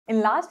In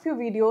last few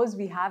videos,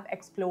 we have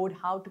explored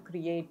how to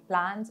create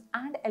plans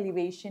and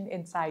elevation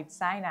inside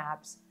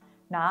Synapse.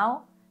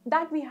 Now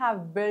that we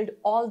have built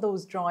all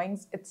those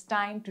drawings, it's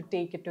time to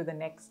take it to the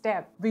next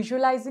step,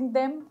 visualizing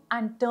them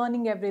and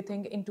turning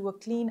everything into a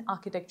clean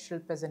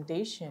architectural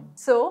presentation.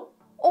 So,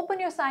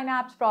 open your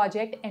Synapse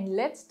project and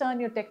let's turn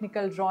your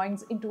technical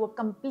drawings into a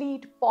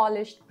complete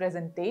polished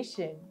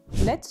presentation.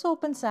 Let's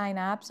open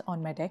Synapse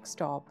on my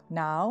desktop.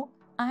 Now,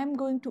 I'm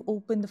going to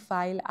open the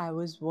file I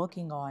was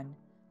working on,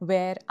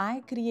 where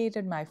I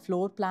created my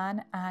floor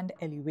plan and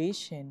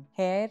elevation.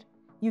 Here,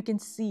 you can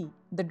see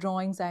the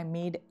drawings I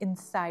made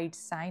inside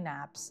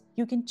Synapse.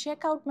 You can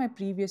check out my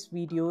previous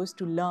videos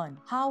to learn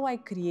how I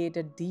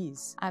created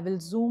these. I will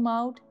zoom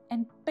out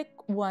and pick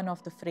one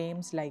of the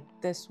frames like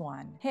this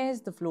one.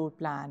 Here's the floor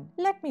plan.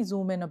 Let me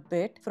zoom in a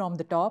bit from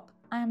the top.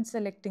 I am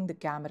selecting the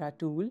camera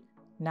tool.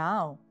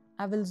 Now,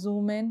 I will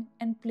zoom in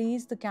and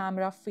place the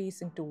camera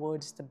facing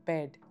towards the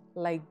bed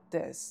like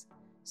this.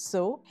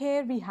 So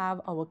here we have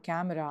our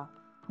camera.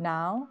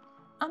 Now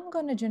I'm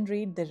gonna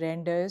generate the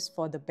renders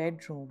for the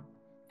bedroom.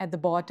 At the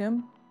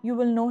bottom, you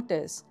will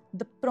notice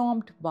the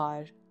prompt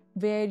bar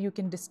where you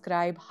can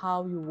describe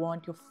how you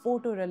want your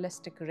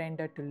photorealistic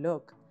render to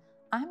look.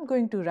 I'm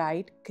going to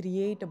write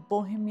create a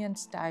bohemian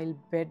style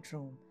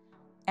bedroom,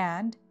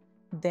 and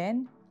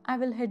then I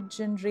will hit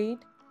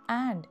generate,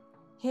 and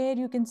here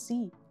you can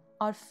see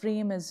our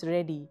frame is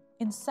ready.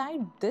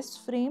 Inside this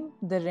frame,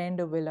 the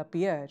render will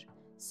appear.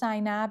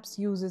 Synapse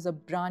uses a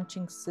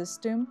branching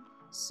system,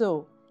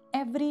 so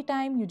every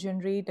time you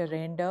generate a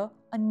render,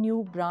 a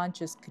new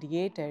branch is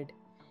created.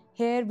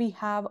 Here we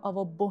have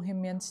our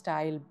bohemian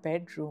style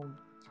bedroom.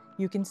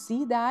 You can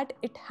see that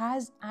it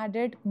has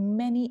added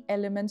many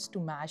elements to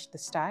match the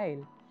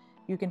style.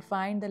 You can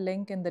find the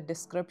link in the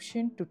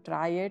description to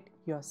try it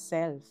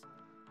yourself.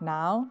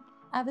 Now,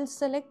 I will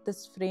select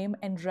this frame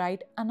and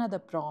write another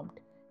prompt,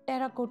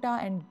 terracotta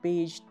and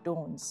beige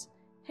tones.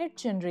 Hit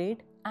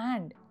generate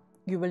and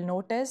you will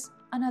notice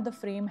another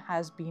frame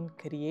has been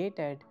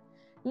created.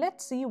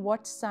 Let's see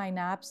what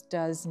Synapse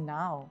does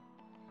now.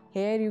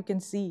 Here you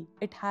can see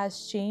it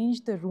has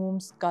changed the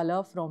room's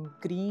color from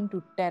green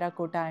to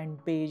terracotta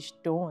and beige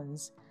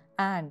tones,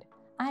 and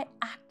I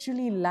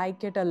actually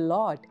like it a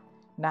lot.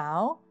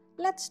 Now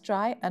let's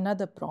try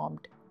another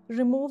prompt.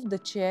 Remove the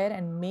chair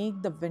and make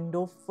the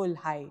window full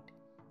height.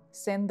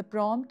 Send the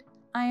prompt.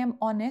 I am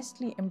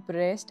honestly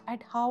impressed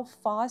at how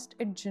fast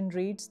it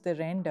generates the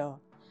render.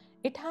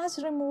 It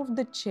has removed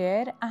the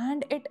chair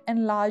and it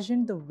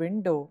enlarged the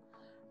window.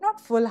 Not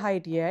full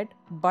height yet,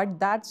 but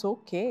that's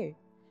okay.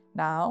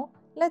 Now,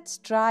 let's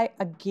try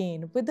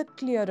again with a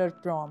clearer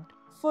prompt,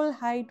 full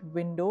height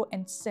window,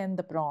 and send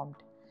the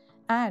prompt.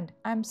 And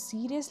I'm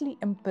seriously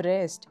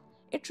impressed.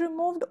 It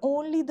removed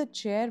only the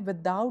chair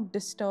without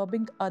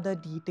disturbing other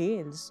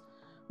details,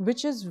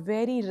 which is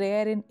very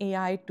rare in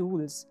AI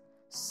tools.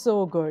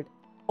 So good.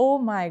 Oh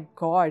my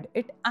god,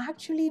 it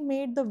actually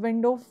made the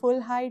window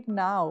full height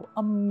now.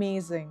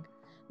 Amazing.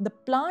 The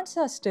plants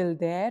are still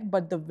there,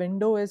 but the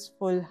window is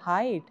full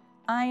height.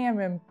 I am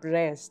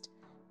impressed.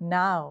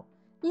 Now,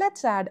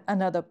 let's add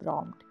another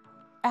prompt.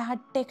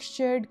 Add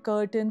textured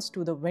curtains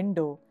to the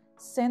window.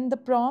 Send the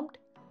prompt.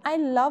 I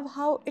love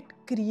how it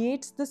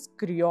creates this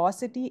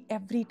curiosity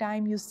every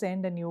time you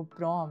send a new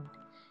prompt.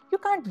 You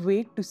can't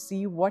wait to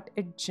see what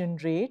it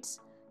generates.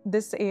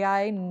 This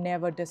AI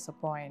never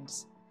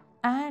disappoints.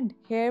 And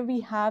here we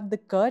have the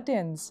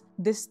curtains.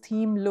 This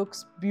theme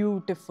looks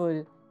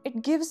beautiful.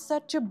 It gives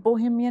such a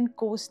bohemian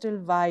coastal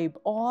vibe.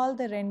 All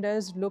the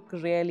renders look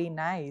really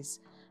nice.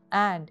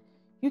 And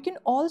you can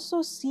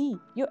also see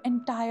your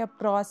entire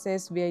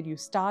process, where you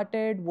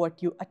started,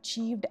 what you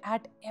achieved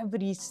at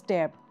every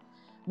step.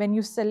 When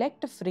you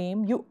select a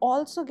frame, you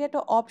also get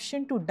an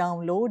option to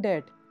download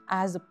it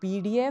as a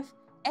PDF,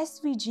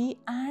 SVG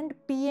and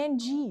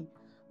PNG,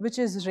 which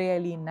is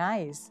really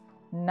nice.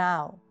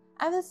 Now,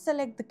 I will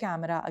select the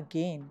camera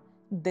again.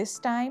 This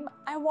time,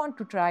 I want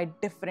to try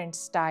different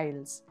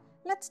styles.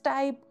 Let's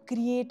type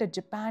create a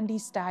Japandi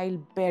style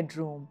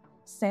bedroom.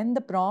 Send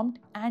the prompt,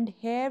 and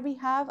here we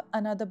have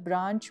another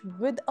branch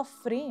with a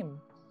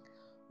frame.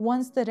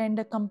 Once the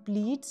render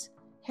completes,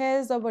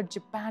 here's our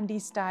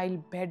Japandi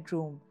style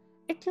bedroom.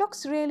 It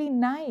looks really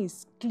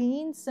nice,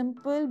 clean,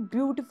 simple,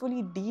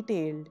 beautifully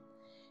detailed.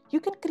 You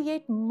can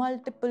create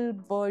multiple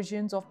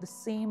versions of the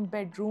same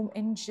bedroom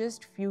in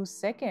just few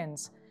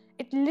seconds.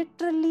 It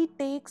literally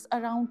takes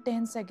around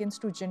 10 seconds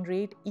to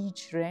generate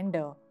each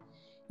render.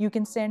 You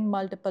can send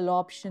multiple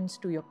options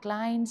to your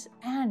clients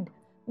and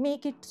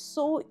make it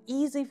so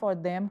easy for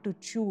them to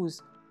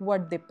choose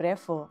what they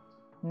prefer.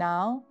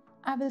 Now,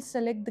 I will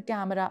select the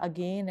camera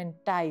again and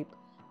type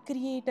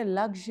create a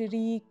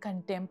luxury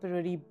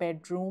contemporary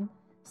bedroom.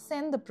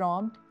 Send the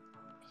prompt.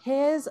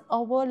 Here's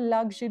our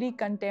luxury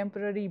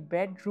contemporary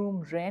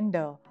bedroom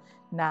render.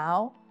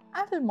 Now,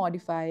 I will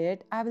modify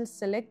it. I will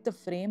select the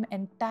frame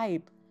and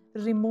type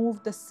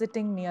remove the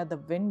sitting near the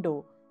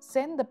window.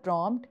 Send the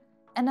prompt.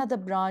 Another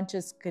branch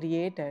is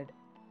created.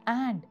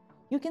 And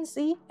you can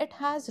see it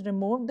has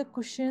removed the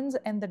cushions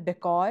and the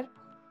decor,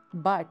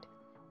 but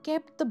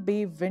kept the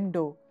bay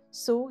window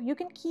so you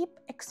can keep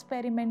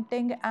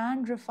experimenting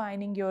and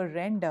refining your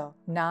render.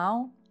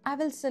 Now, I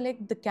will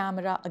select the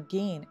camera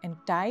again and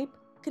type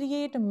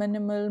create a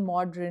minimal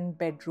modern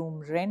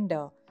bedroom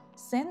render.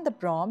 Send the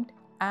prompt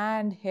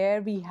and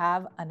here we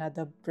have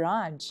another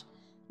branch.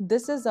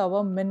 This is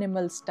our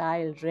minimal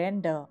style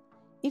render.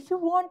 If you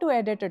want to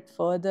edit it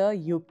further,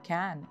 you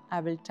can. I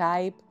will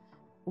type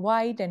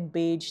white and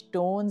beige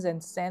tones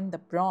and send the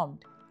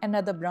prompt.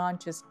 Another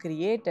branch is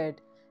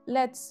created.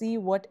 Let's see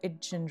what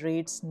it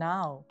generates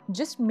now.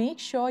 Just make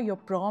sure your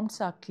prompts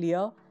are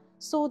clear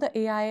so the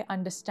AI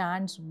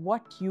understands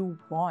what you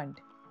want.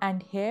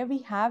 And here we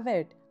have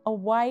it, a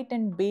white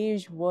and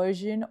beige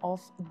version of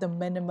the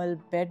minimal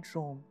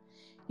bedroom.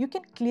 You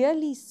can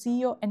clearly see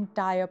your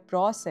entire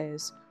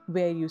process,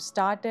 where you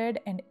started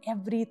and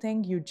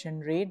everything you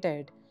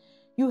generated.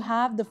 You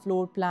have the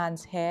floor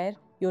plans here,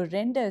 your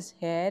renders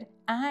here,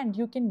 and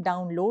you can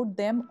download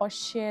them or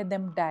share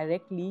them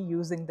directly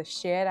using the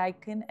share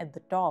icon at the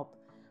top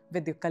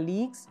with your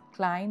colleagues,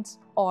 clients,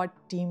 or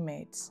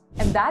teammates.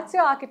 And that's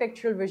your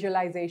architectural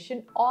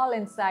visualization all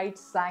inside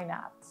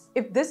Synapse.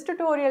 If this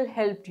tutorial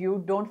helped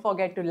you, don't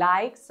forget to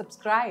like,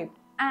 subscribe,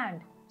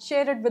 and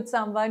share it with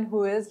someone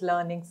who is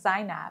learning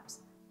Synapse.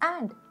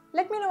 And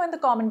let me know in the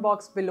comment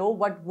box below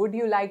what would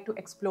you like to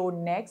explore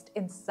next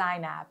in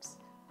Synapse.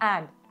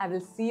 And I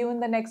will see you in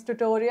the next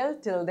tutorial.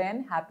 Till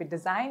then, happy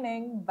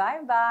designing.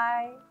 Bye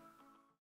bye.